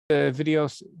the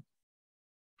videos.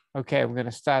 Okay, I'm going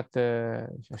to start the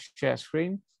share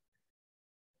screen.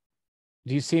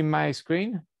 Do you see my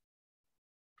screen?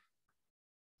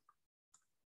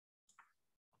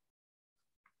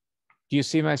 Do you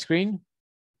see my screen?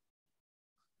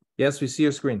 Yes, we see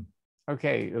your screen.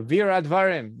 Okay, Vir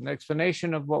Advarim, an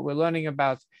explanation of what we're learning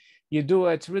about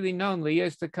Yedua. It's really known,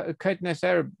 yes, the Ketnes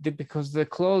Arab, because the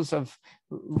clothes of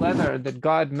leather that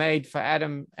God made for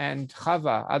Adam and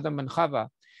Chava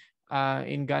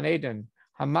in Gan Eden,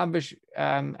 Hamabish,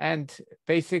 and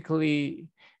basically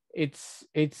it's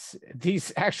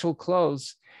these actual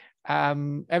clothes.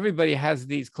 Everybody has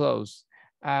these clothes.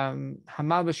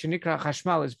 Hamabish Nikra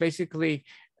Chashmal is basically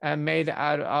made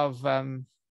out of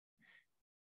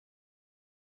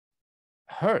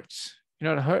hertz. You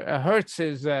know, hertz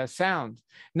is sound.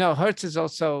 No, hertz is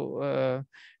also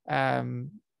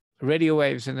radio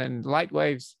waves and then light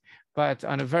waves. But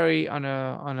on a very on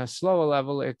a slower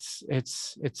level, it's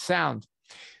sound.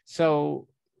 So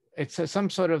it's some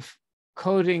sort of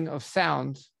coding of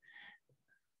sound,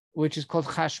 which is called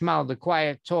chashmal, the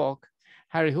quiet talk.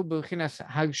 And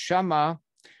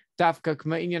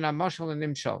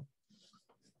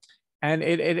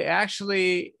it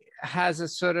actually has a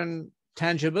certain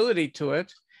tangibility to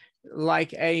it,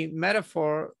 like a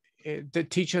metaphor that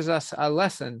teaches us a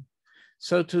lesson.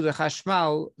 So to the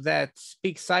chashmal that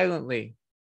speaks silently.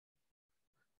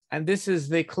 And this is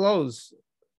the clothes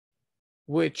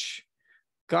which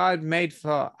God made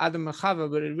for Adam and Chava,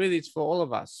 but it really is for all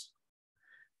of us.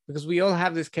 Because we all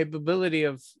have this capability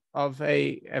of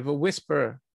a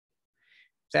whisper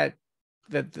that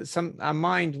our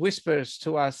mind whispers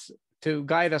to us to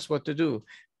guide us what to do.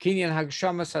 Kinyan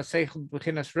hagshamas haseichel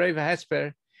b'chinas reva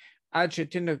hesper. So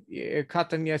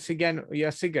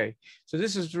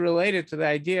this is related to the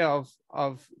idea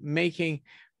of making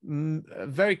a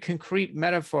very concrete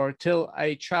metaphor till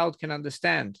a child can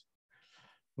understand.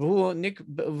 And this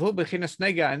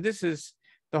is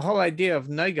the whole idea of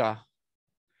nega.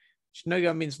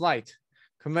 Nega means light.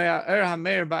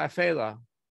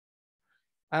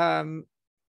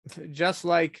 Just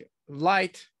like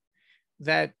light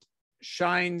that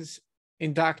shines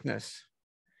in darkness.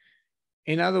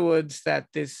 In other words, that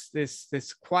this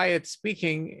quiet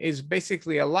speaking is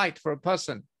basically a light for a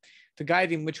person to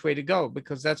guide him which way to go,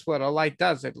 because that's what a light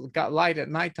does. It got light at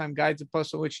nighttime guides a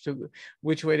person which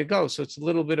way to go. So it's a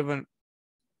little bit of a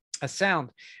sound,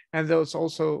 and those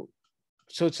also.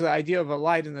 So it's the idea of a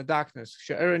light in the darkness.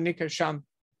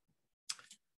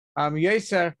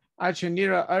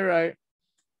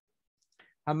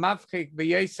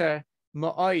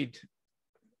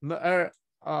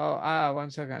 One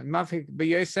second.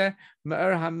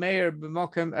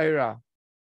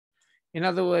 In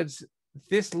other words,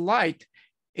 this light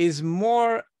is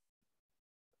more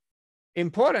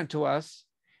important to us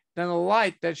than a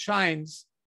light that shines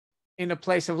in a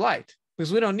place of light,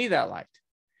 because we don't need that light.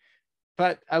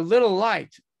 But a little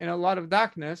light in a lot of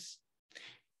darkness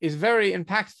is very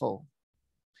impactful.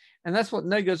 And that's what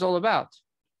Nega is all about.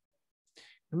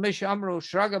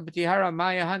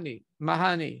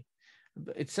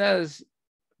 It says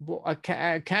a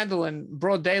candle in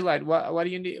broad daylight. What do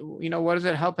you need? You know, what does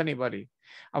it help anybody?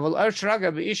 But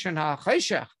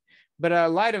a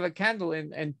light of a candle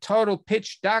in total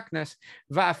pitch darkness,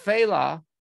 and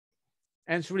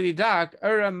it's really dark.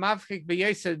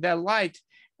 That light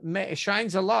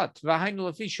shines a lot,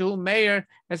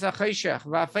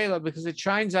 because it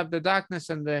shines up the darkness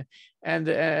and the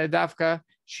dafka.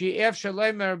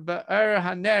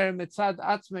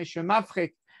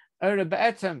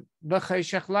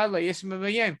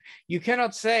 You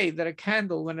cannot say that a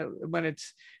candle, when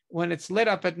it's lit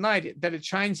up at night, that it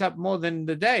shines up more than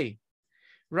the day.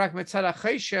 The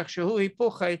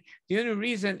only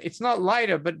reason it's not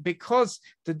lighter, but because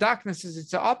the darkness is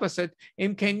its opposite,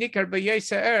 and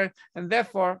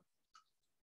therefore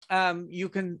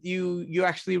you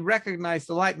actually recognize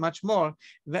the light much more.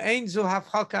 This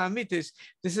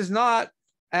is not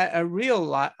a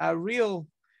real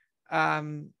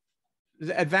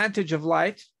advantage of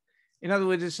light. In other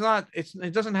words,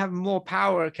 it doesn't have more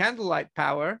power, candlelight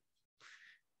power.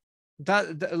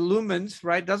 The lumens,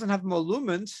 right? Doesn't have more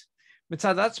lumens. It's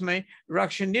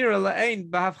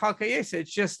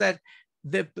just that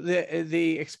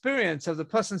the experience of the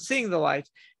person seeing the light,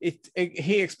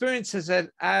 he experiences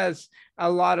it as a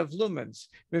lot of lumens.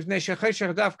 Because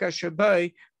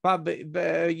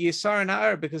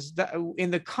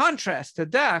in the contrast to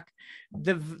dark,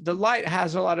 the light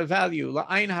has a lot of value.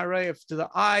 To the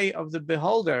eye of the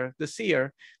beholder, the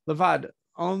seer, levad,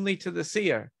 only to the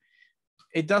seer.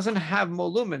 It doesn't have more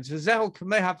lumens.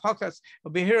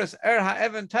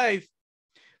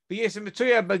 This is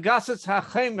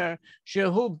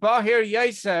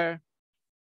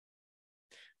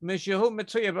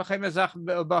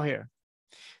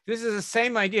the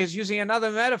same idea. It's using another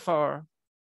metaphor.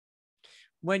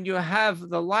 When you have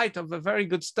the light of a very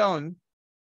good stone,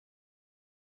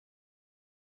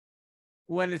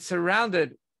 when it's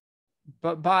surrounded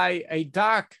by a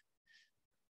dark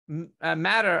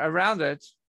matter around it,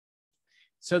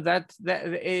 so that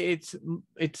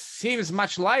it seems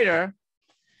much lighter.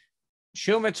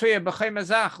 It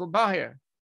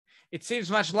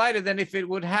seems much lighter than if it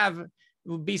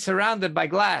would be surrounded by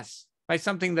glass, by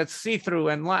something that's see-through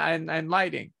and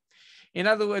lighting. In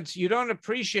other words, you don't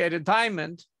appreciate a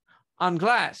diamond on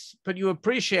glass, but you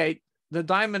appreciate the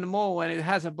diamond more when it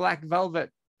has a black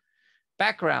velvet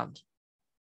background.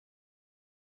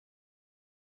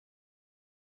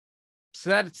 So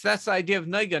that's the idea of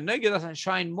Noiga. Noiga doesn't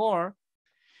shine more.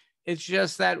 It's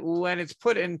just that when it's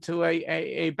put into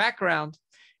a background,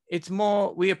 it's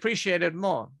more, we appreciate it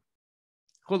more.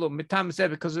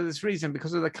 Because of this reason,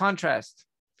 because of the contrast.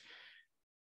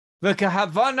 Now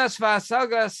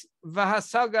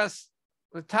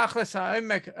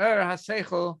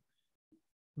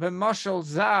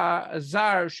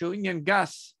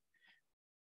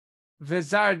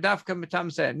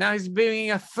he's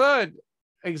bringing a third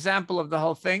example of the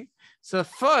whole thing. So the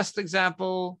first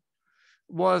example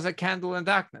was a candle in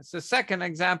darkness. The second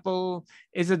example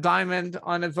is a diamond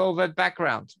on a velvet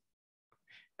background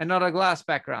and not a glass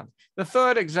background. The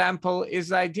third example is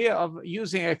the idea of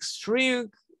using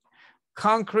extreme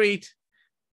concrete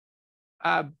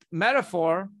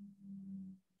metaphor,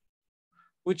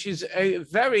 which is a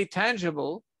very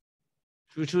tangible,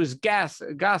 which was gas.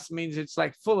 Gas means it's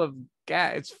like full of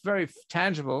gas. It's very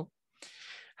tangible.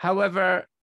 However,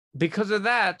 because of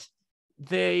that,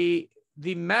 the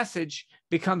message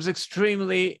becomes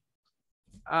extremely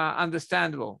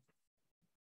understandable.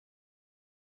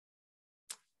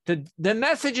 The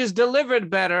message is delivered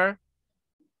better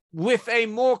with a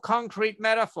more concrete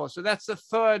metaphor. So that's the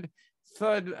third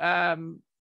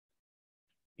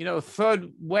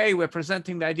way we're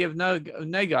presenting the idea of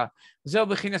Noiga.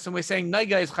 And we're saying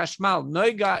Noiga is Chashmal.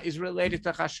 Noiga is related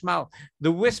to Chashmal.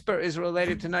 The whisper is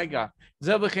related to Noiga.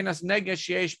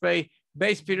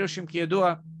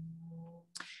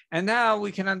 And now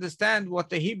we can understand what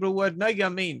the Hebrew word Noiga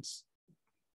means.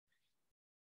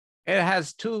 It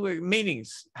has two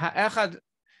meanings. Ha'echad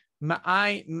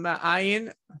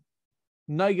ma'ayin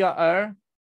Noiga.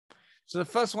 So the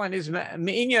first one is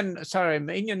me'inyan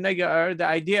Noiga, the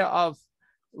idea of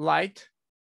light.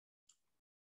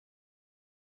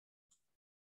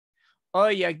 Or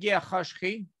yagia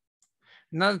chashchi.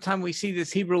 Another time we see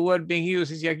this Hebrew word being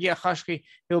used is yagia chashchi.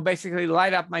 It will basically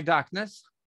light up my darkness.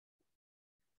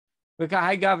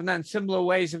 And similar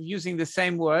ways of using the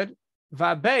same word.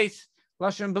 The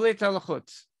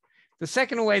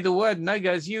second way the word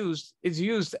Noiga is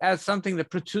used as something that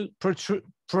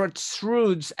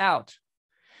protrudes out.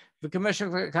 Like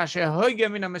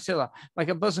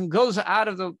a person goes out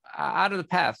of the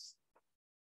path.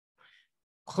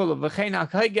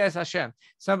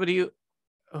 Somebody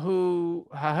who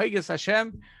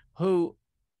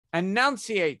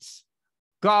enunciates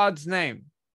God's name.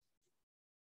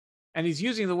 And he's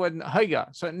using the word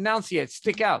Noiga, so enunciate,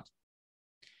 stick out.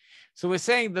 So we're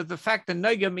saying that the fact that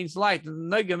Noiga means light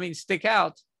and Noiga means stick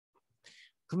out,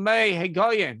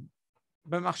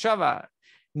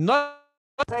 not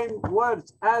the same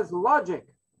words as logic.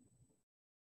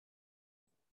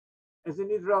 As in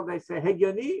Israel, they say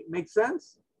Hegioni, makes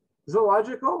sense? Is it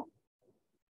logical?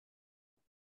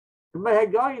 Logic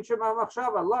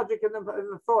in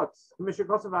the thoughts.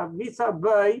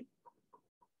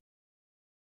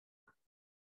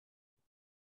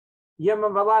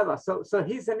 So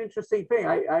here's an interesting thing.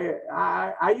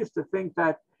 I used to think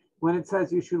that when it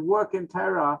says you should work in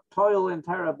Torah, toil in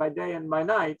Torah by day and by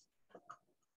night,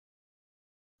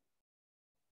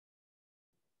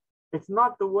 it's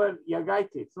not the word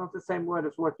yagaiti. It's not the same word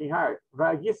as working hard.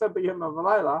 V'agisa b'yom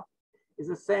v'layla is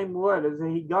the same word as a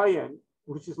higayon,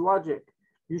 which is logic.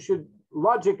 You should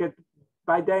logic it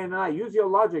by day and night. Use your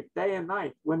logic day and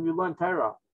night when you learn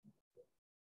Torah.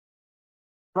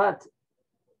 But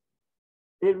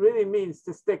it really means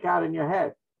to stick out in your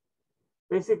head.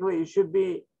 Basically, you should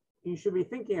be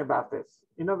thinking about this.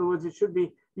 In other words, you should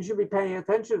be paying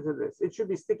attention to this. It should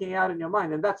be sticking out in your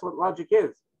mind, and that's what logic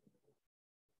is.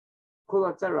 And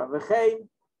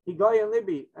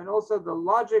also the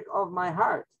logic of my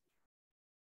heart.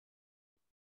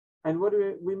 And what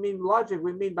do we mean logic?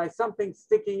 We mean by something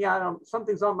sticking out,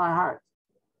 something's on my heart.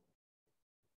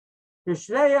 In these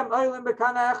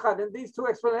two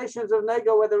explanations of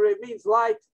Noiga, whether it means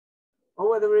light or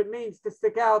whether it means to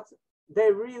stick out,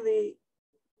 they really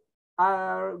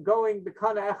are going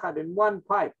b'kana echad, in one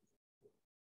pipe.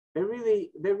 They're really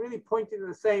pointing to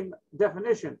the same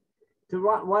definition, to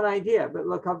one idea. But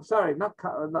look, I'm sorry, not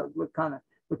kana,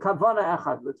 the kavana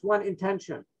echad. It's one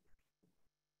intention.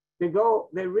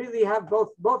 They really have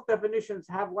both definitions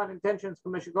have one intention. Is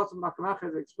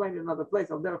explained in another place.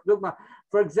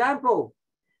 For example,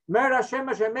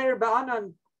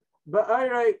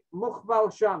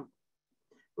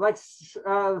 like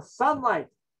sunlight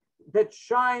that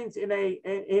shines in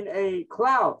a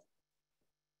cloud.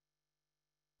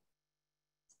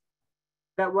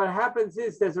 That what happens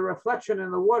is there's a reflection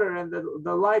in the water, and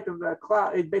the light of the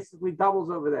cloud, it basically doubles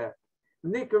over there.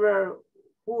 Nikra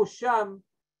hu sham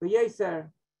v'yeser,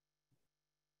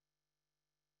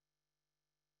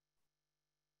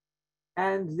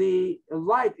 and the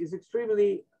light is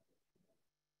extremely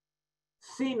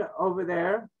seen over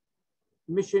there.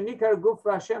 Mishenikar guf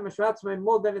Hashem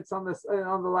more than it's on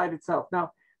the light itself.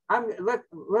 Now,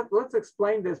 let's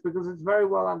explain this, because it's very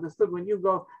well understood. When you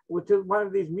go to one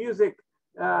of these music,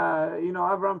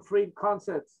 Avram Fried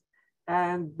concerts,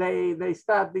 and they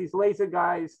start, these laser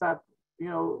guys start,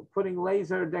 putting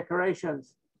laser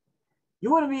decorations.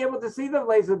 You wouldn't be able to see the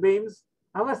laser beams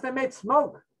unless they made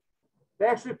smoke. They're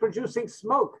actually producing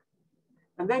smoke.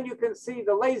 And then you can see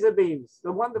the laser beams,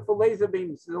 the wonderful laser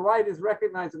beams. The light is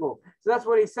recognizable. So that's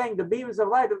what he's saying. The beams of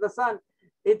light of the sun,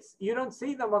 you don't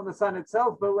see them on the sun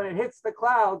itself, but when it hits the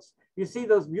clouds, you see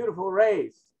those beautiful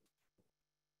rays.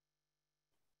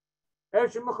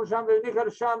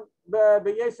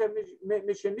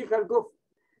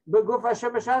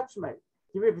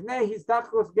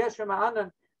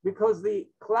 Because the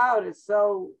cloud is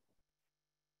so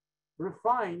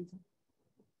refined,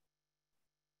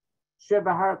 in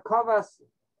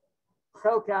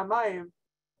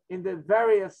the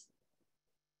various,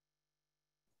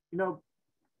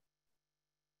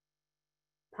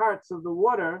 parts of the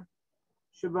water,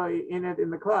 in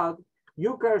the cloud,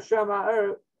 you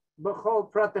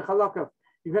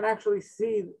can actually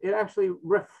see it actually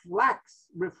refracts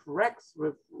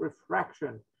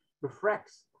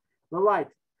the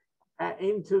light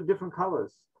into different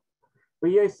colors.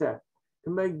 But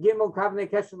Gimel Kavnei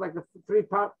Keshes, like the three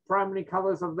primary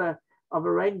colors of a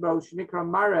rainbow, Shnikra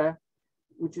Mare,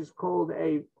 which is called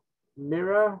a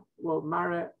mirror. Well,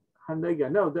 Mare Hanoga.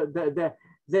 No, the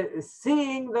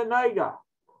seeing the Noiga.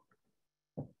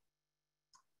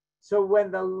 So when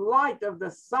the light of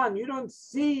the sun, you don't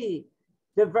see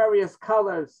the various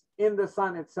colors in the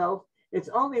sun itself. It's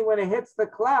only when it hits the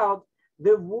cloud,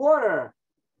 the water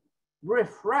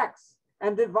refracts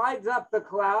and divides up the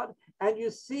cloud, and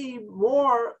you see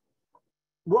more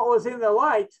what was in the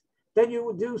light than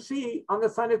you do see on the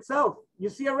sun itself. You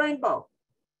see a rainbow.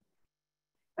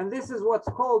 And this is what's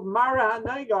called Mara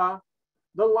HaNoga,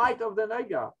 the light of the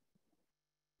Noga.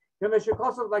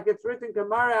 Like it's written,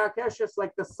 Kamara Akeshus,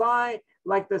 like the sign,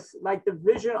 like the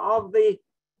vision of the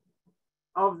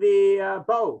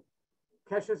bow.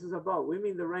 Keshes is a bow. We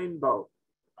mean the rainbow.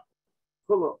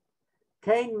 Full.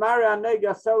 Kain Mara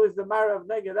Nega, so is the Mara of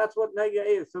Nega. That's what Nega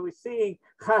is. So we're seeing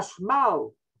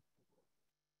Chashmal,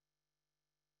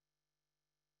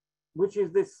 which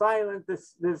is this silent,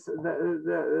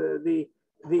 the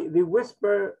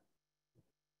whisper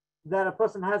that a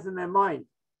person has in their mind.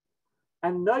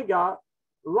 And Nega,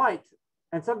 light,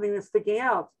 and something that's sticking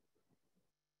out,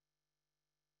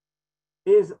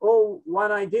 is all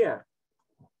one idea.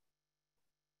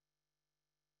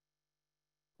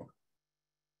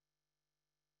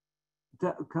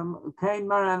 Kain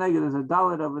Mara Nega, there's a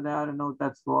dalet over there, I don't know what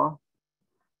that's for.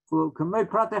 For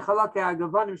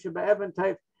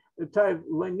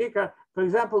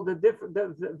example,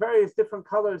 the various different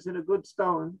colors in a good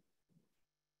stone.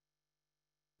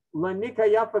 You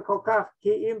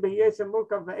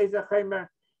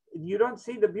don't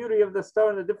see the beauty of the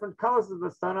stone, the different colors of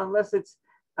the stone, unless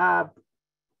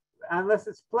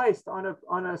it's placed on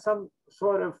some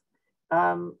sort of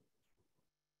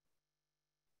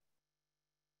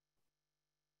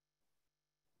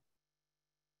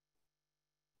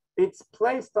it's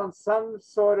placed on some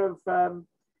sort of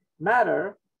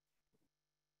matter.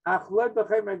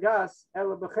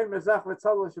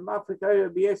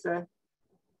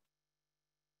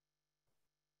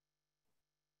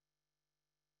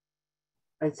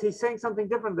 He's saying something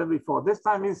different than before. This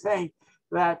time he's saying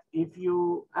that if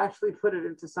you actually put it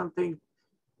into something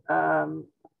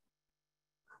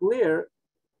clear,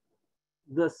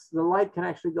 the light can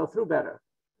actually go through better.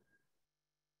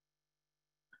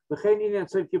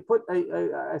 So if you put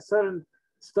a certain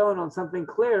stone on something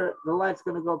clear, the light's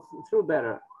going to go through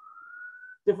better.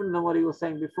 different than what he was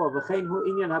saying before. V'chein hu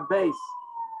inyan habeis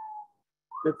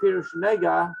bepirush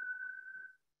nega.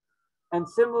 And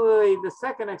similarly, the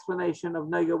second explanation of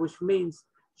nega, which means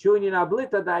shuinyan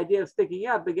ablita, the idea of sticking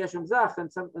out, begeshem zach,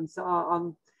 and so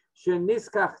on,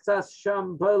 sheniskach tzas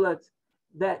sham bolet,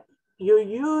 that you're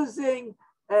using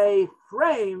a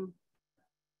frame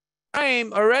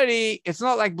already. It's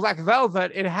not like black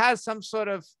velvet. It has some sort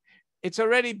of, it's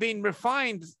already been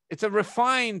refined. It's a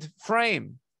refined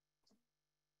frame.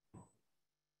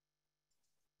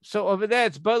 So over there,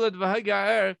 it's bolet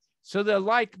v'hagaer. So the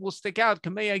light will stick out.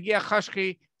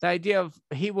 The idea of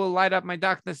he will light up my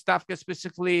darkness,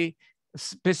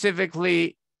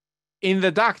 specifically in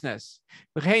the darkness.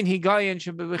 And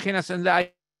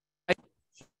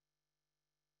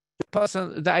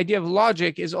the idea of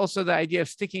logic is also the idea of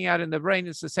sticking out in the brain.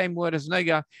 It's the same word as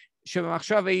nega.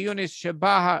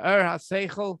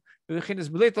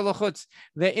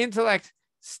 The intellect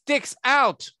sticks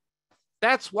out.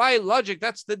 That's why logic,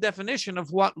 that's the definition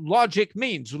of what logic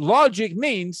means. Logic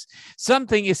means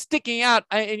something is sticking out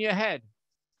in your head.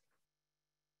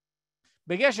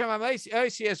 With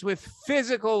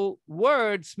physical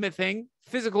wordsmithing,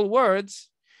 physical words,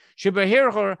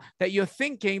 that you're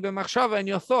thinking, and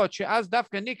your thought,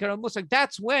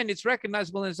 that's when it's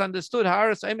recognizable and it's understood.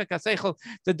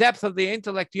 The depth of the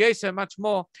intellect, much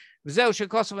more. And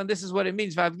this is what it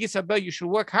means. You should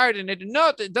work hard in it.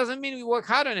 No, it doesn't mean we work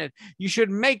hard on it. You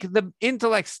should make the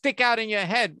intellect stick out in your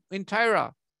head in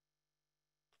Torah.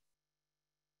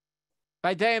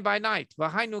 By day and by night.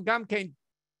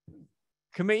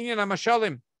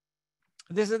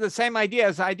 This is the same idea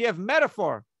as the idea of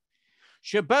metaphor.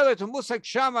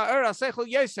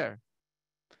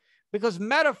 Because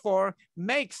metaphor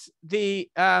makes the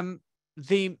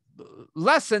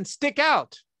lesson stick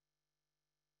out.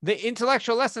 The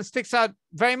intellectual lesson sticks out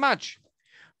very much.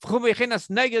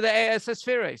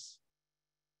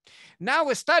 Now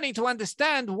we're starting to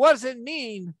understand, what does it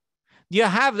mean? You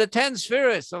have the 10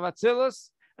 spheres of Atzilus,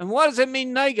 and what does it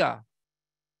mean nega?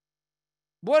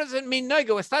 What does it mean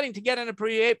nega? We're starting to get an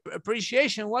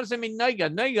appreciation. What does it mean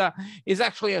nega? Nega is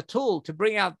actually a tool to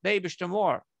bring out the Eibishter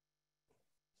more.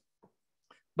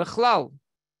 Bechlal.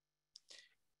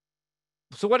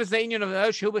 So what is the union of the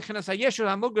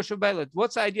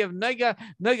what's the idea of nega?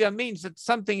 Nega means that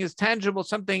something is tangible,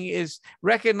 something is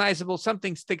recognizable,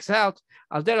 something sticks out.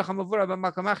 Like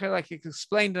it's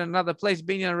explained in another place.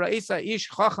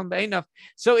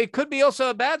 So it could be also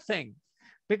a bad thing,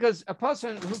 because a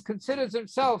person who considers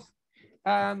himself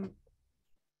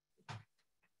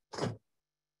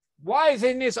wise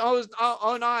in his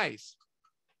own eyes,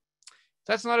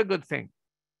 that's not a good thing.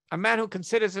 A man who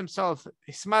considers himself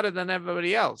smarter than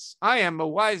everybody else. I am a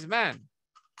wise man.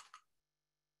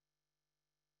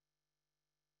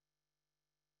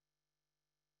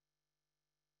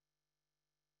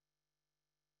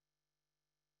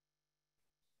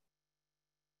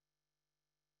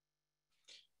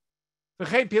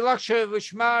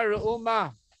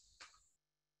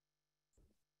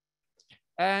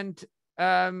 And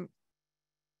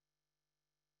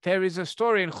there is a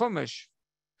story in Chumash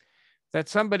that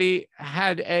somebody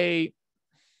had a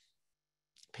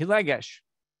pilegesh.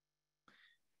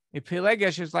 A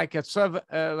pilegesh is like it's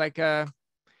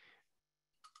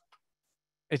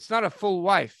not a full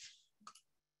wife.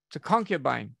 It's a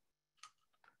concubine.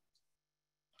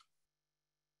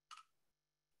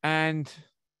 And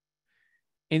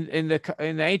in the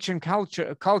ancient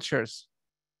cultures,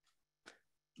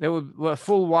 there were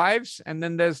full wives, and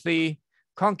then there's the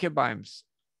concubines,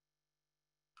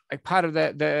 like part of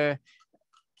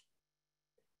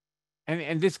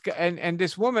and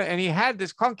this woman, and he had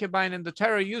this concubine, and the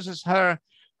Torah uses her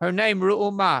name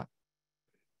Ru'uma.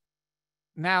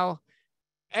 Now,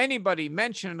 anybody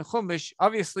mentioned in Chumash,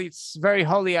 obviously it's very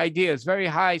holy ideas, very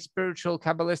high spiritual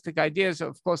Kabbalistic ideas.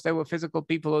 Of course, there were physical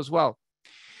people as well.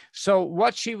 So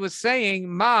what she was saying,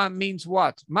 ma means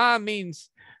what? Ma means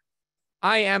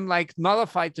I am like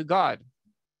nullified to God.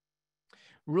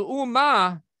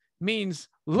 Ru'uma means,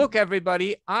 look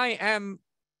everybody, I am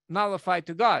nullified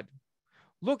to God.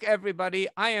 Look everybody,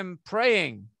 I am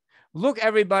praying. Look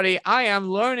everybody, I am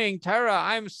learning Torah.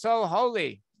 I'm so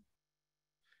holy.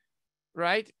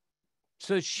 Right?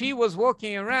 So she was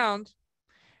walking around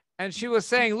and she was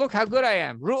saying, look how good I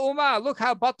am. Ru'uma, look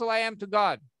how batal I am to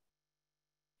God.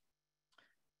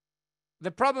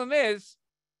 The problem is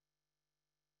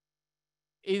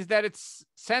that it's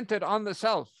centered on the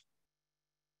self.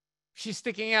 She's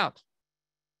sticking out.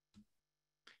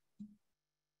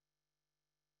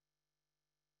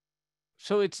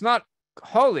 So it's not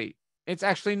holy. It's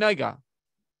actually nega.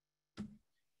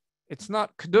 It's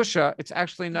not kedusha, it's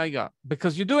actually naiga,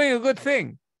 because you're doing a good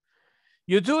thing.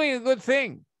 You're doing a good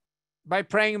thing by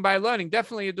praying and by learning.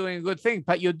 Definitely you're doing a good thing,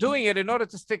 but you're doing it in order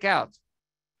to stick out.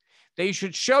 That you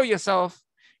should show yourself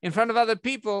in front of other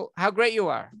people how great you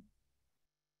are.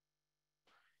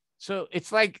 So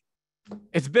it's like,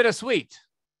 it's bittersweet.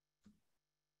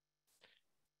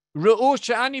 Ru'u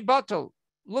she'ani batel.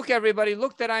 Look, everybody,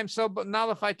 look that I'm so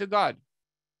nullified to God.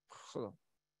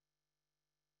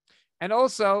 And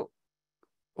also,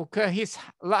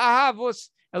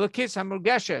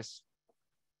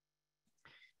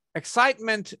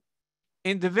 excitement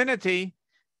in divinity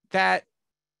that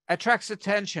attracts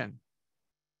attention.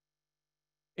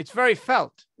 It's very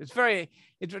felt.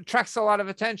 It attracts a lot of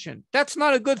attention. That's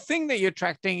not a good thing that you're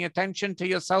attracting attention to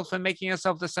yourself and making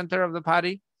yourself the center of the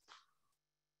party.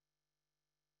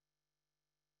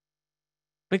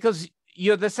 Because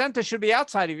the center should be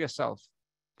outside of yourself.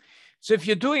 So if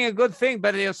you're doing a good thing,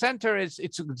 but your center it's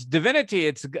divinity,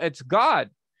 it's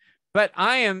God, but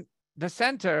I am the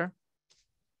center,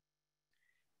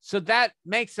 so that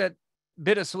makes it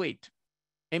bittersweet.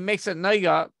 It makes it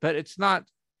naiga, but it's not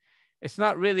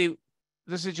really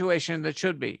the situation that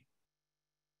should be.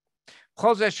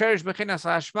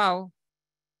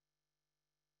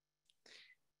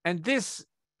 And this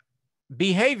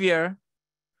behavior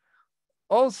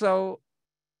also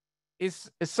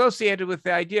is associated with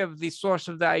the idea of the source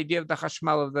of the idea of the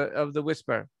chashmal of the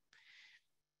whisper.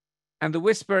 And the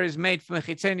whisper is made from the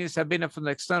chitzenius habina, from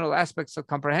the external aspects of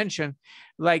comprehension.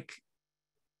 Like,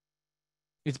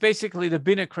 it's basically the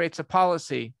bina creates a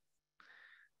policy,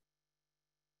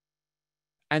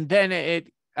 and then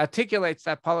it articulates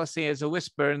that policy as a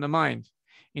whisper in the mind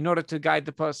in order to guide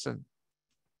the person.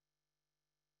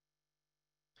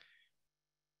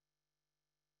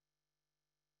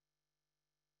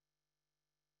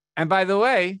 And by the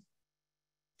way,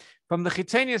 from the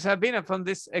chitzenius habina, from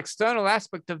this external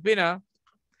aspect of bina,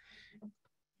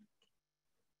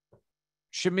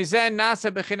 shemizen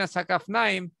nasa bechinas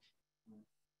hakafnaim,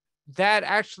 that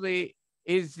actually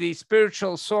is the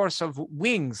spiritual source of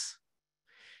wings.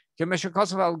 He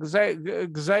flies on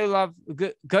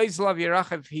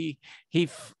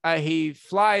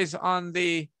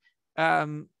the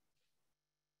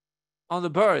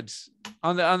birds,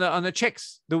 on the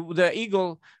chicks. The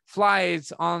eagle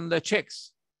flies on the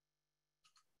chicks.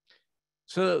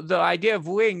 So the idea of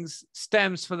wings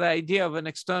stems from the idea of an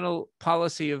external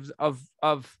policy of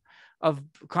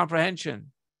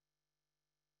comprehension.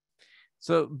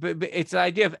 So it's the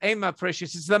idea of Ema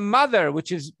Precious. It's the mother,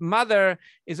 which is mother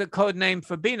is a code name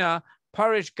for Bina.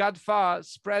 Parish Gadfa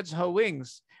spreads her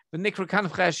wings. The Nikra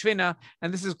Kanfcha Shvina,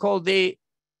 and this is called the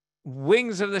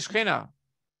wings of the Shechina.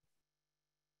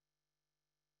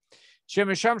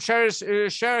 Shemisham Sherish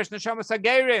Neshamas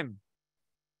Agerim.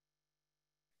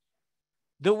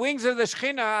 The wings of the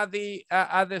Shechina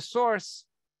are the source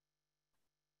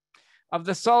of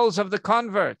the souls of the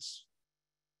converts.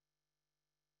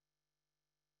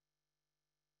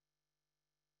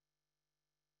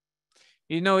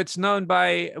 You know, it's known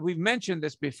by, we've mentioned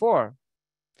this before,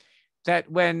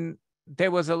 that when there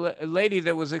was a lady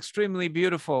that was extremely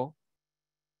beautiful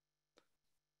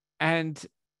and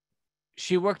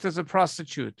she worked as a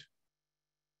prostitute,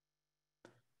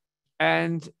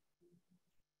 and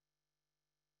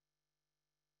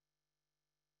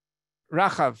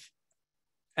Rachav,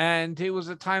 and it was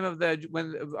a time of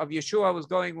Yeshua was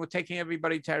taking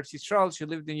everybody to Eretz Yisrael. She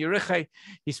lived in Yericho.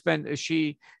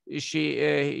 Yeshua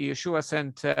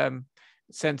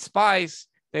sent spies.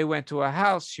 They went to her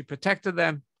house. She protected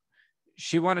them.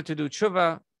 She wanted to do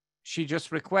tshuva. She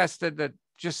just requested that,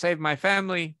 just save my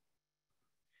family.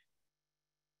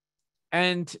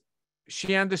 And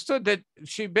she understood that,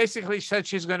 she basically said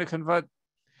she's going to convert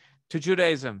to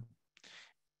Judaism.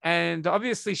 And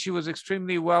obviously she was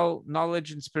extremely well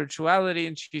knowledge in spirituality.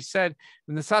 And she said,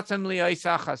 you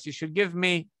should give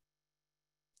me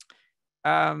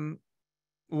one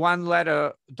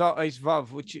letter,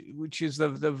 vav, which is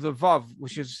the vav,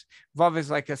 which is, vav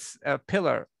is like a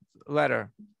pillar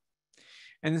letter.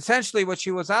 And essentially what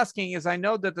she was asking is, I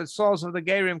know that the souls of the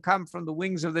Gerim come from the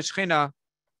wings of the Shechina,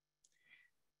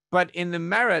 but in the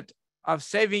merit of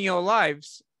saving your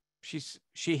lives,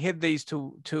 she hid these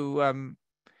to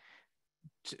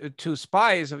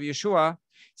spies of Yeshua. It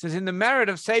says, in the merit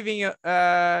of saving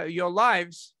your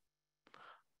lives,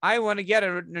 I want to get a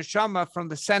neshama from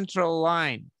the central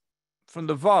line, from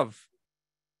the Vav,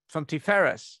 from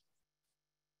Tiferes.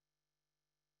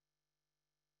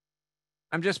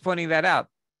 I'm just pointing that out,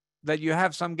 that you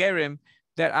have some Gerim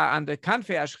that are under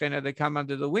Kanfei Ashchina, they come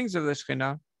under the wings of the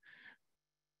Shechina.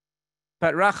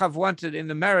 But Rachav wanted, in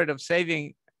the merit of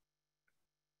saving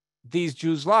these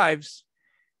Jews' lives,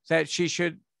 that she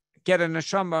should get a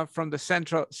neshama from the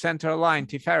center line,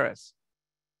 Tiferes.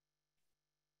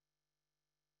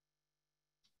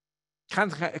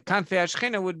 Kanfi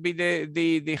Ashchina would be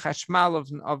the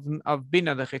chashmal of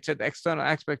bina, the chitzet external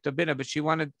aspect of bina, but she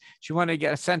wanted to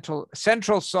get a central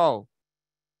soul.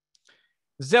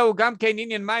 This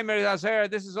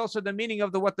is also the meaning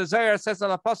of what the Zohar says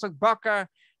al Pasuk Bakar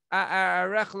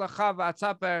arech lacha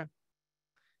v'atzaper.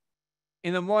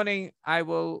 In the morning, I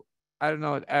will, I don't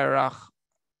know, erach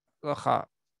lacha,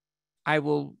 I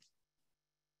will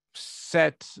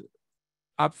set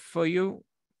up for you,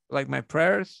 like my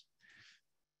prayers.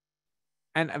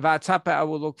 And v'atzaper, I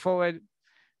will look forward.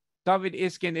 David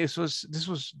Iskin, this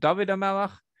was David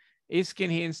HaMelech. Iskin,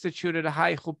 he instituted a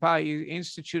high chuppah, he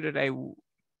instituted a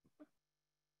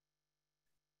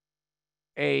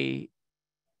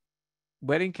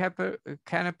wedding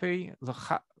canopy,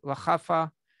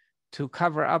 lachafa, to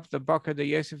cover up the Bakar de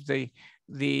Yosef,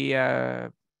 the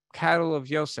cattle of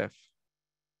Yosef.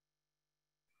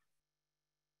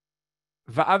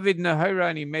 Va'avid nahira,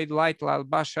 and he made light la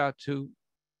albasha to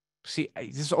see.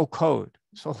 This is all code.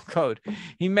 It's all code.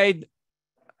 He made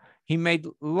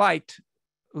light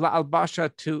la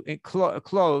albasha to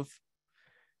clothe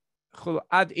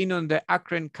ad inun de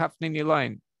akrin kafnini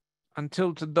line,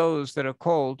 until to those that are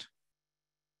called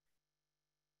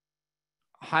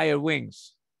higher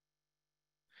wings.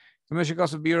 The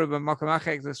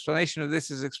explanation of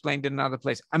this is explained in another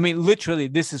place. I mean, literally,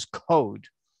 this is code.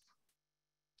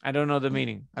 I don't know the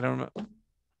meaning. I don't know.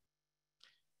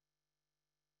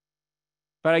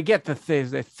 But I get that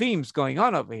there's themes going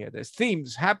on over here. There's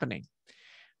themes happening.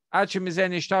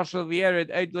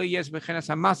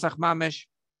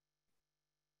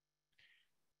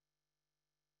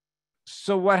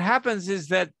 So what happens is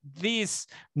that these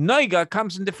noiga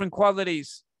comes in different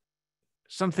qualities.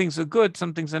 Some things are good,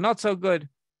 some things are not so good.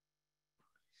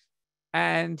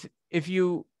 And if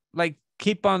you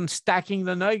keep on stacking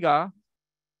the noiga,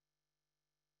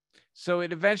 so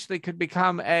it eventually could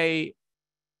become like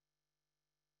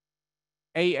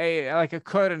a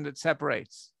curtain that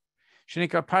separates.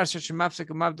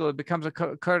 It becomes a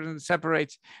curtain that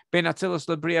separates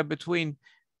between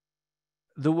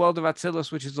the world of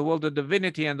Atzilus, which is the world of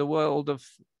divinity, and the world of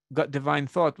divine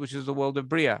thought, which is the world of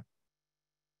Bria.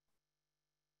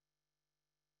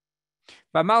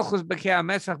 But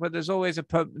there's always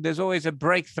a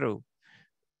breakthrough,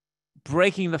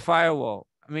 breaking the firewall.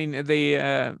 I mean,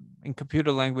 in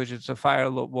computer language, it's a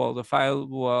firewall. The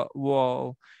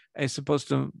firewall is supposed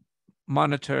to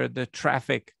monitor the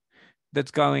traffic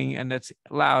that's going and that's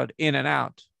allowed in and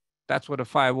out. That's what a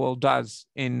firewall does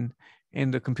in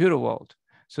the computer world.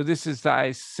 So this is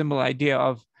the similar idea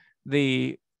of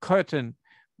the curtain,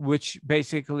 which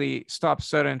basically stops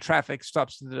certain traffic,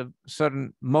 stops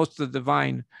most of the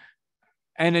divine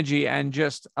energy, and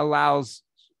just allows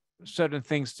certain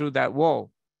things through that wall.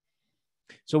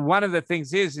 So one of the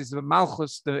things is the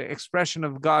Malchus, the expression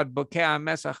of God, Bokeh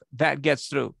Mesach, that gets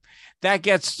through. That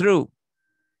gets through.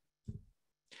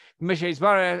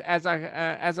 As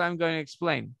I'm going to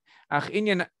explain.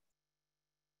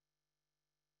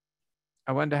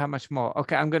 I wonder how much more.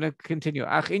 Okay, I'm going to continue.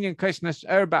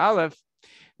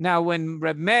 Now, when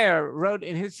Reb Meir wrote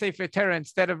in his Sefer Torah,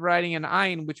 instead of writing an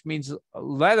ayin, which means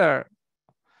leather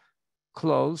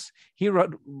clothes, he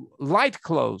wrote light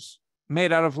clothes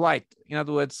made out of light. In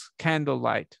other words,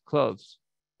 candlelight clothes.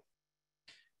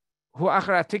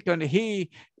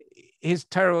 His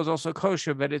Torah was also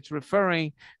kosher, but it's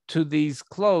referring to these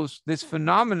clothes, this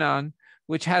phenomenon,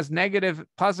 which has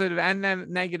positive and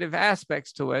negative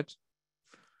aspects to it.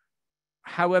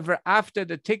 However, after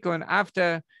the tikkun,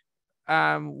 after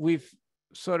we've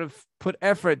sort of put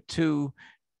effort to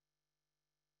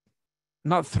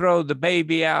not throw the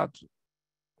baby out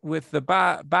with the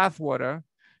bath water,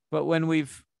 but when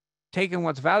we've taken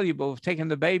what's valuable, we've taken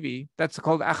the baby, that's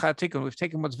called achar tikkun. We've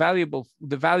taken what's valuable,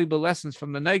 the valuable lessons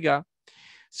from the nega.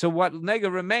 So what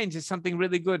nega remains is something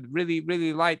really good, really,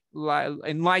 really light,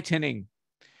 enlightening.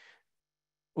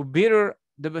 Ubir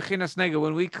the bechinas nega,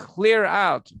 when we clear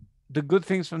out the good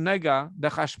things from nega, the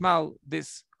chashmal,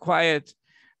 this quiet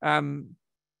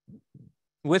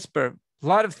whisper, a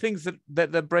lot of things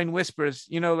that the brain whispers,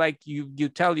 like you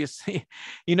tell you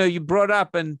brought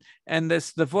up and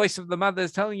the voice of the mother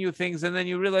is telling you things, and then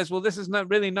you realize, well, this is not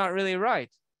really right.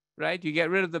 You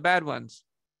get rid of the bad ones.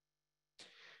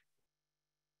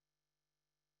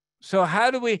 So how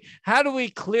do we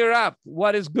clear up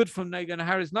what is good from nega and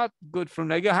how is not good from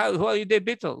nega? How you did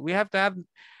bittul? We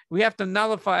have to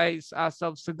nullify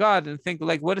ourselves to God and think,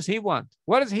 like, what does He want?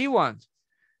 What does He want?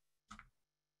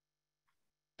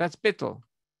 That's bittul.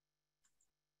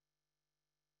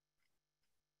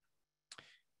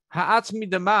 Ha'atzmi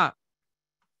dama.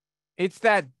 It's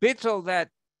that bittul that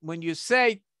when you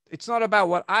say it's not about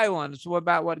what I want, it's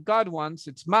about what God wants.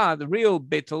 It's ma, the real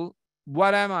bittul.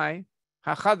 What am I?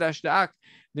 Hachadash da'ak.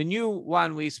 The new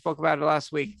one we spoke about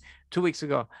last week, 2 weeks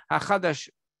ago. Hachadash,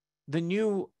 the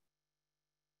new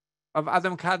of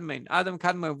Adam Kadmon. Adam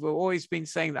Kadmon, we've always been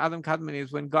saying that Adam Kadmon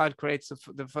is when God creates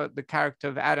the character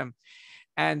of Adam.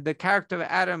 And the character of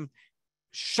Adam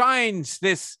shines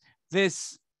this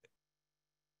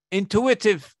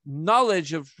intuitive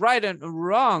knowledge of right and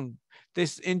wrong,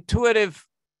 this intuitive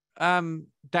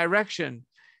direction.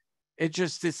 It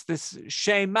just this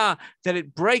shema that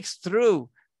it breaks through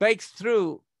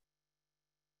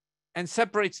and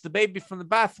separates the baby from the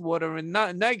bathwater in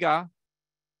nega.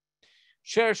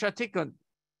 Sher shatikun.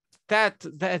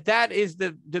 That is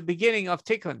the beginning of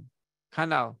tikkun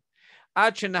kanal.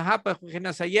 It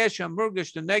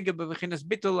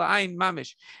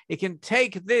can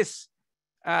take this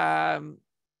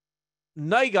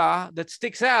noiga that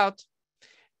sticks out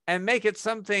and make it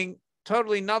something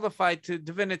totally nullified to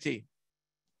divinity.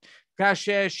 Because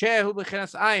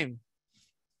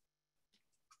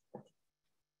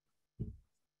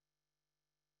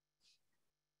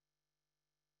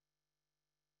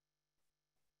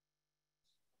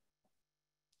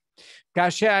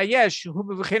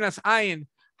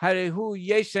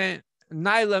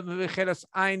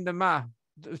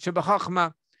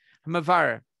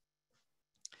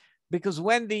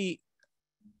when the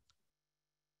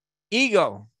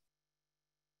ego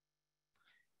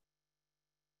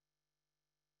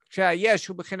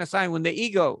when the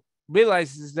ego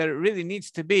realizes that it really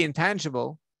needs to be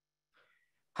intangible,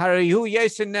 so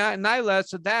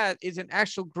that is an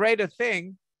actual greater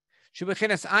thing.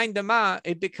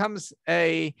 It becomes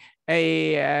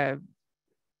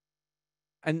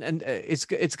and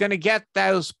it's going to get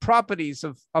those properties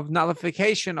of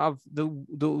nullification of the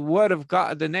word of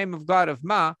God, the name of God of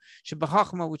Ma,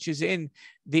 which is in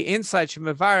the inside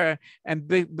Shemavara,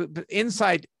 and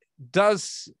inside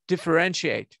does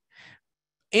differentiate.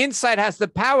 Insight has the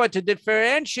power to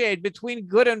differentiate between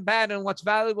good and bad and what's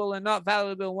valuable and not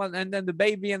valuable. And then the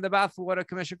baby and the bathwater,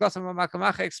 Commissioner Kossam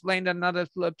Makamacha explained in another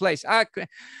place.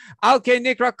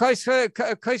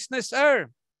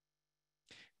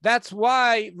 That's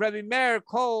why Rabbi Meir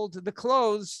called the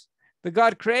clothes the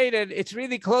God created, it's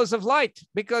really clothes of light,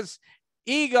 because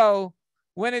ego,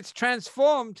 when it's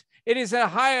transformed, it is a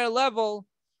higher level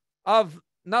of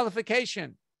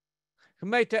nullification.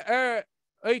 We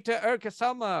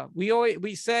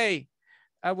say,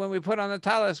 when we put on the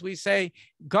talis, we say,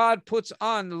 God puts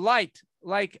on light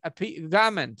like a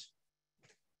garment.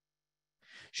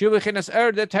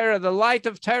 The light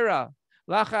of Terra.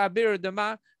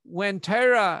 When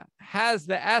Terra has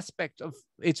the aspect of,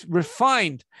 it's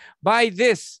refined by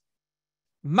this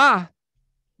ma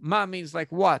means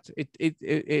like what?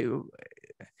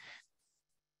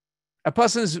 A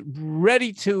person's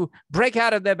ready to break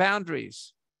out of their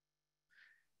boundaries.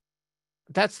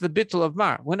 That's the bittul of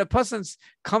mar. When a person's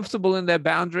comfortable in their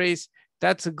boundaries,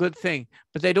 that's a good thing.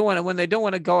 But they don't want to, when they don't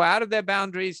want to go out of their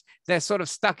boundaries, they're sort of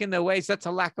stuck in their ways. That's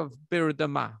a lack of bir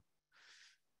dama.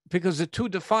 Because they're too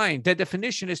defined. Their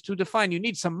definition is too defined. You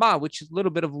need some ma, which is a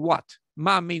little bit of what.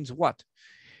 Ma means what?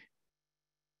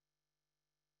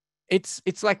 It's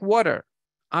like water.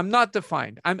 I'm not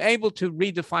defined. I'm able to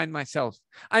redefine myself.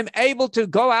 I'm able to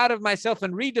go out of myself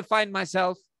and redefine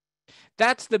myself.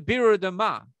 That's the birur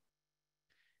dama.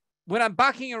 When I'm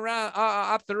backing around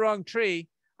up the wrong tree,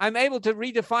 I'm able to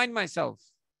redefine myself.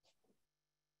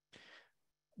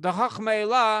 The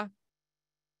Chachmei,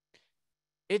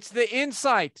 it's the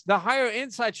insight, the higher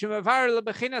insight,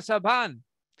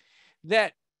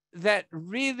 that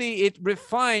really it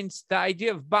refines the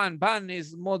idea of ban. Ban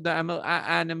is more the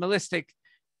animalistic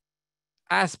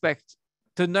aspect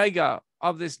to nega,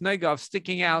 of this nega of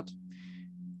sticking out.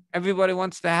 Everybody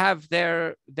wants to have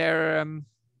their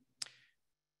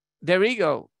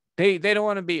ego. They don't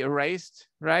want to be erased,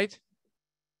 right?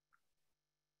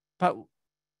 But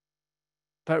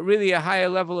really a higher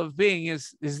level of being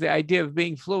is the idea of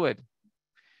being fluid.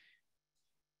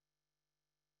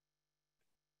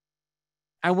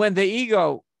 And when the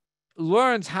ego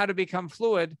learns how to become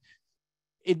fluid,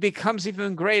 it becomes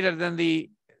even greater than the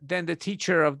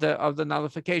teacher of the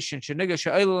nullification.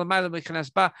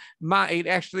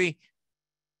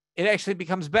 It actually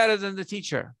becomes better than the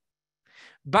teacher.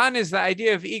 Ban is the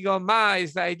idea of ego, ma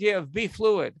is the idea of be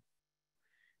fluid.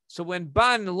 So when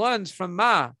ban learns from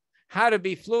ma how to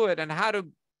be fluid and how to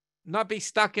not be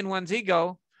stuck in one's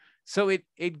ego, so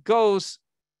it goes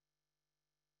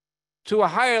to a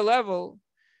higher level.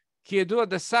 It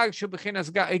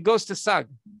goes to sag.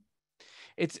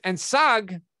 And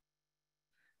sag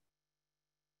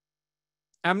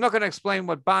I'm not going to explain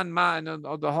what ban, ma, and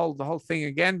the whole thing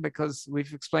again, because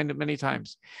we've explained it many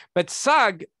times. But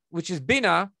sag, which is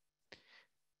bina,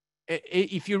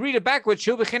 if you read it backwards,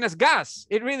 shul b'chinas gas,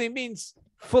 it really means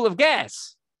full of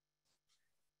gas.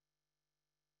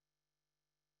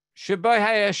 Shabai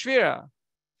hayashvira.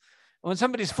 When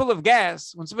somebody's full of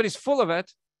gas, when somebody's full of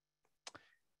it,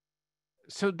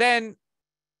 so then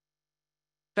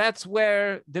that's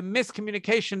where the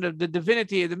miscommunication of the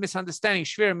divinity, the misunderstanding,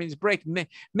 shvira means break,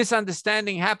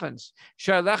 misunderstanding happens.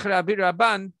 And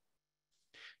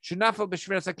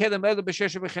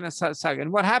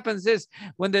what happens is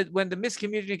when the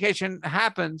miscommunication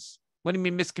happens, what do you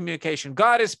mean miscommunication?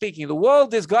 God is speaking, the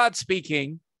world is God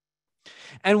speaking,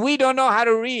 and we don't know how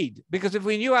to read, because if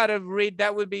we knew how to read,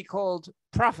 that would be called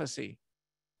prophecy.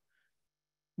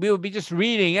 We would be just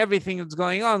reading everything that's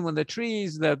going on, when the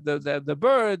trees, the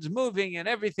birds moving and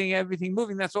everything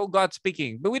moving, that's all God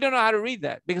speaking. But we don't know how to read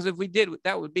that, because if we did,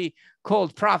 that would be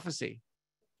called prophecy.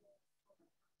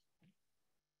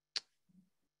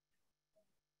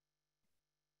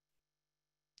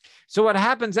 So what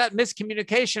happens, that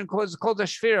miscommunication called a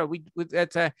shvira.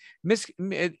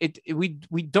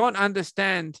 We don't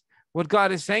understand what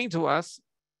God is saying to us.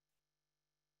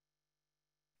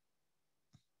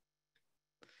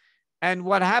 And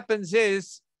what happens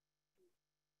is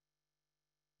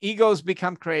egos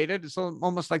become created. It's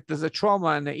almost like there's a trauma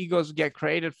and the egos get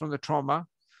created from the trauma.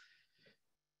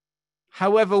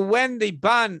 However, when the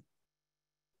ban,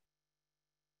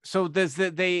 so there's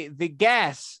the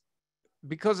gas,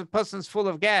 because a person's full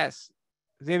of gas,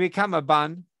 they become a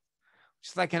ban,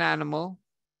 just like an animal.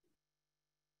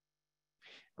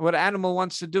 What an animal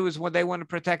wants to do is what they want to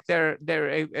protect their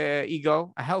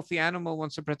ego. A healthy animal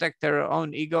wants to protect their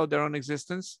own ego, their own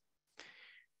existence,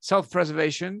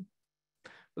 self-preservation.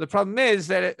 But the problem is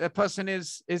that a person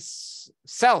is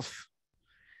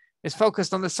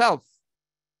focused on the self.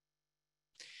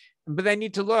 But they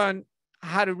need to learn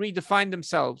how to redefine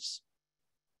themselves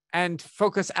and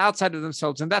focus outside of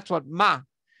themselves. And that's what ma,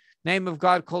 name of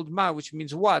God called ma, which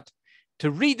means what?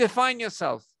 To redefine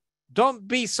yourself. Don't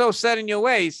be so set in your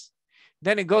ways.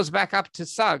 Then it goes back up to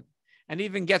sag and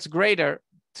even gets greater.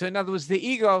 So in other words, the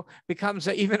ego becomes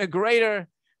even a greater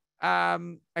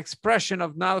expression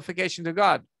of nullification to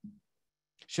God.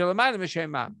 Etc.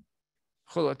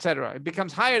 It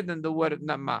becomes higher than the word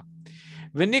nama.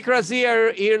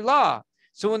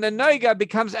 So when the noiga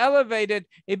becomes elevated,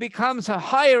 it becomes a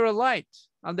higher light.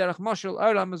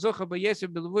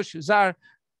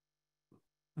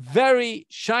 Very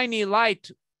shiny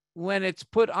light when it's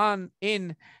put on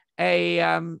in a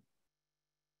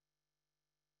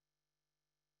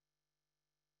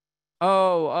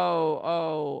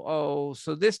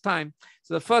so this time,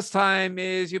 so the first time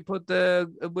is you put the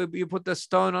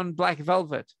stone on black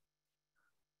velvet,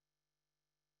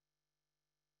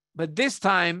 but this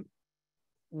time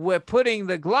we're putting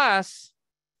the glass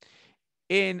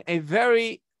in a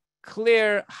very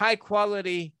clear, high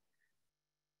quality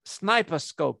sniper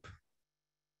scope.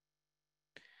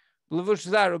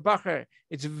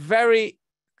 It's very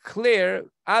clear.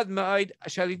 In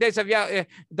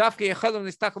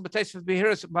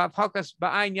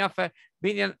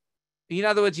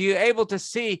other words, you're able to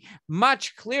see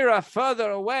much clearer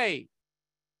further away,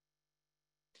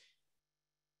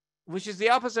 which is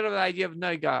the opposite of the idea of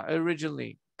Noiga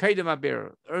originally.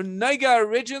 Noiga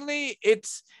originally,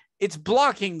 it's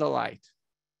blocking the light.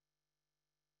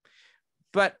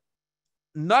 But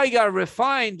Noiga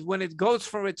refined, when it goes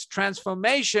for its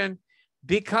transformation,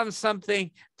 becomes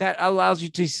something that allows you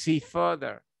to see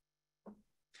further.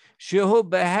 So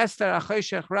what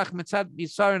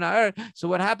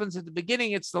happens at the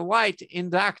beginning, it's the light in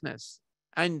darkness.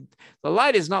 And the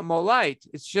light is not more light.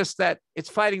 It's just that it's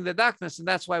fighting the darkness, and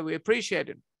that's why we appreciate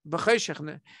it. And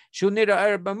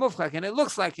it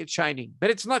looks like it's shining, but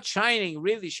it's not shining,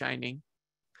 really shining.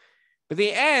 But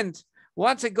the end,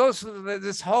 once it goes through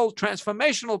this whole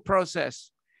transformational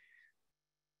process,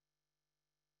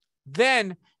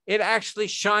 then it actually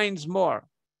shines more.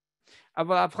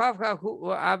 In other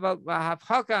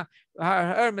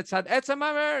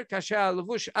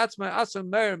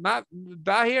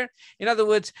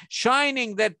words,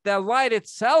 shining, that the light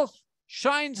itself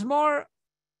shines more.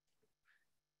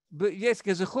 But yes,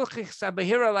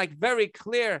 like very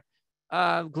clear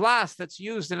glass that's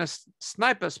used in a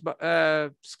sniper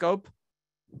scope.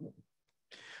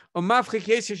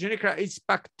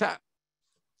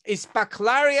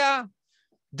 Ispaklaria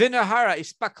dinahara,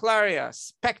 ispaklaria,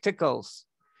 spectacles.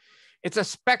 It's a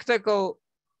spectacle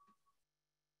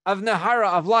of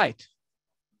nahara, of light.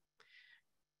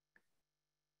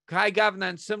 Kai Gavna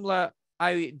and similar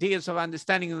ideas of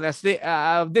understanding of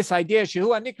this idea.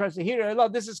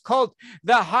 This is called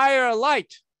the higher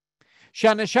light.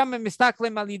 Through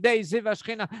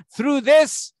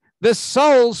this, the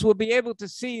souls will be able to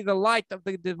see the light of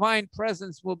the divine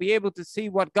presence, will be able to see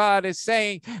what God is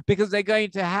saying, because they're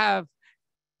going to have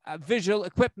visual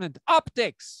equipment,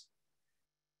 optics.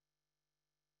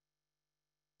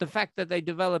 The fact that they're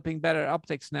developing better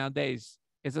optics nowadays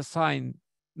is a sign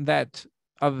that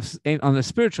on the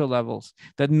spiritual levels,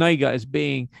 that Noiga is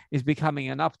becoming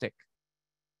an optic.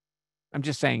 I'm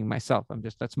just saying myself.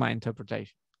 That's my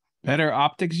interpretation. Better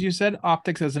optics, you said?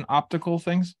 Optics as in optical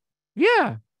things?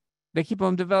 Yeah. They keep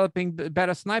on developing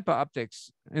better sniper optics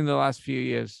in the last few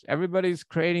years. Everybody's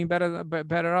creating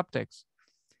better optics.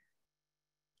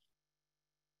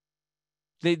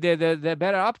 The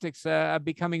better optics are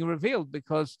becoming revealed,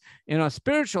 because in a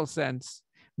spiritual sense,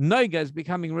 Noiga is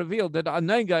becoming revealed, that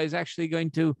Noiga is actually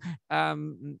going to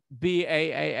be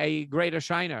a greater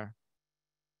shiner.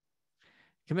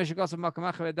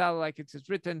 Like it's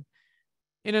written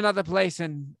in another place,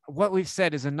 and what we've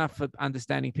said is enough for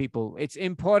understanding people. It's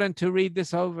important to read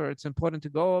this over. It's important to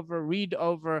go over, read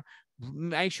over,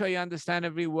 make sure you understand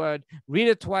every word, read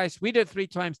it twice, read it 3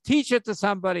 times, teach it to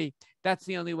somebody. That's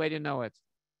the only way to know it.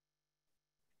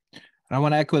 I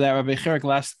want to echo that, Rabbi Chirik.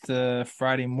 Last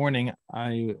Friday morning,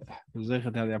 I was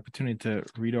able to have the opportunity to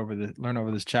learn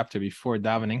over this chapter before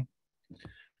davening,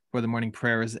 for the morning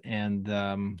prayers, and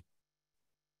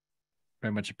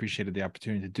very much appreciated the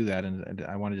opportunity to do that. And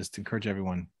I want to just encourage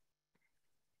everyone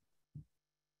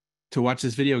to watch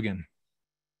this video again.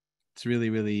 It's really,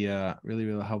 really,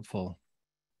 really helpful.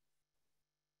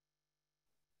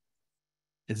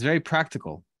 It's very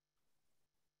practical.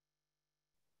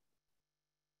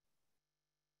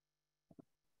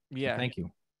 Yeah. So thank you.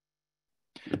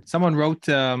 Someone wrote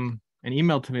an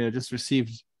email to me I just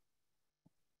received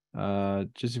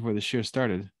just before the shir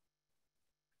started.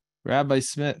 Rabbi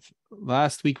Smith,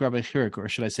 last week, Rabbi Chirik, or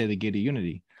should I say the Gate of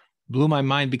Unity, blew my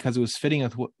mind because it was fitting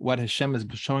with what Hashem is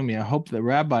showing me. I hope the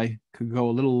Rabbi could go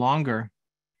a little longer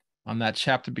on that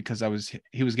chapter, because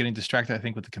he was getting distracted, I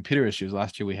think, with the computer issues.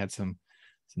 Last year we had some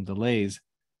delays.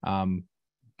 So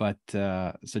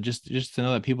just to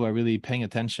know that people are really paying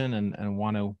attention and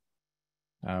want to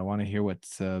hear what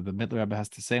the Mittler Rebbe has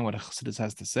to say and what Chassidus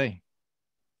has to say.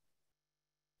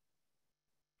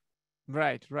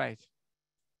 Right.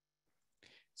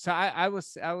 So I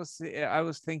was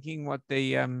thinking what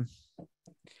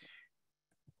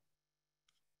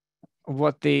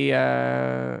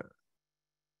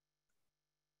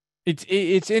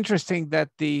it's interesting that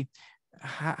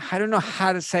I don't know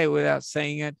how to say it without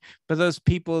saying it, but those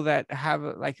people that have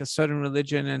like a certain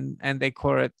religion and they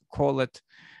call it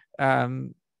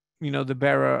the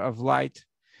bearer of light,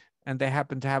 and they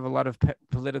happen to have a lot of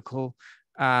political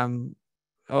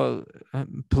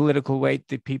weight,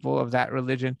 the people of that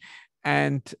religion.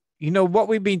 And what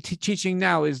we've been teaching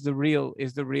now is the real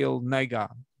Nega,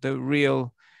 the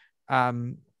real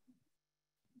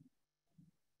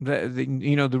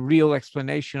the real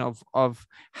explanation of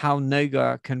how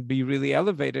Nega can be really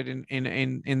elevated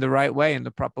in the right way, in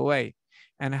the proper way,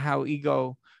 and how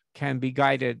ego can be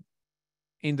guided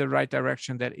in the right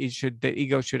direction, that the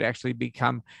ego should actually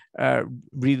become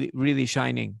really, really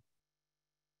shining.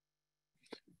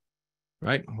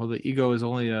 Right. Well, the ego is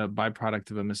only a byproduct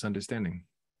of a misunderstanding.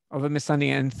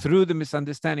 And through the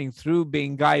misunderstanding, through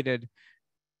being guided,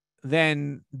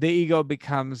 then the ego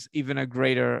becomes even a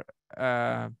greater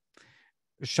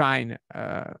shine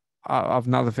of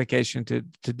nullification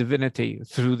to divinity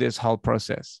through this whole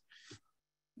process.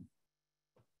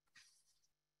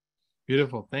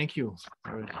 Beautiful. Thank you.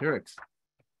 Lyrics.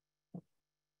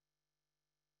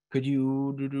 Could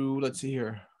you do let's see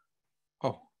here.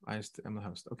 Oh, I'm the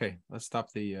host. Okay, let's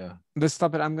stop the Let's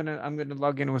stop it. I'm gonna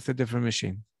log in with a different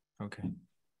machine. Okay.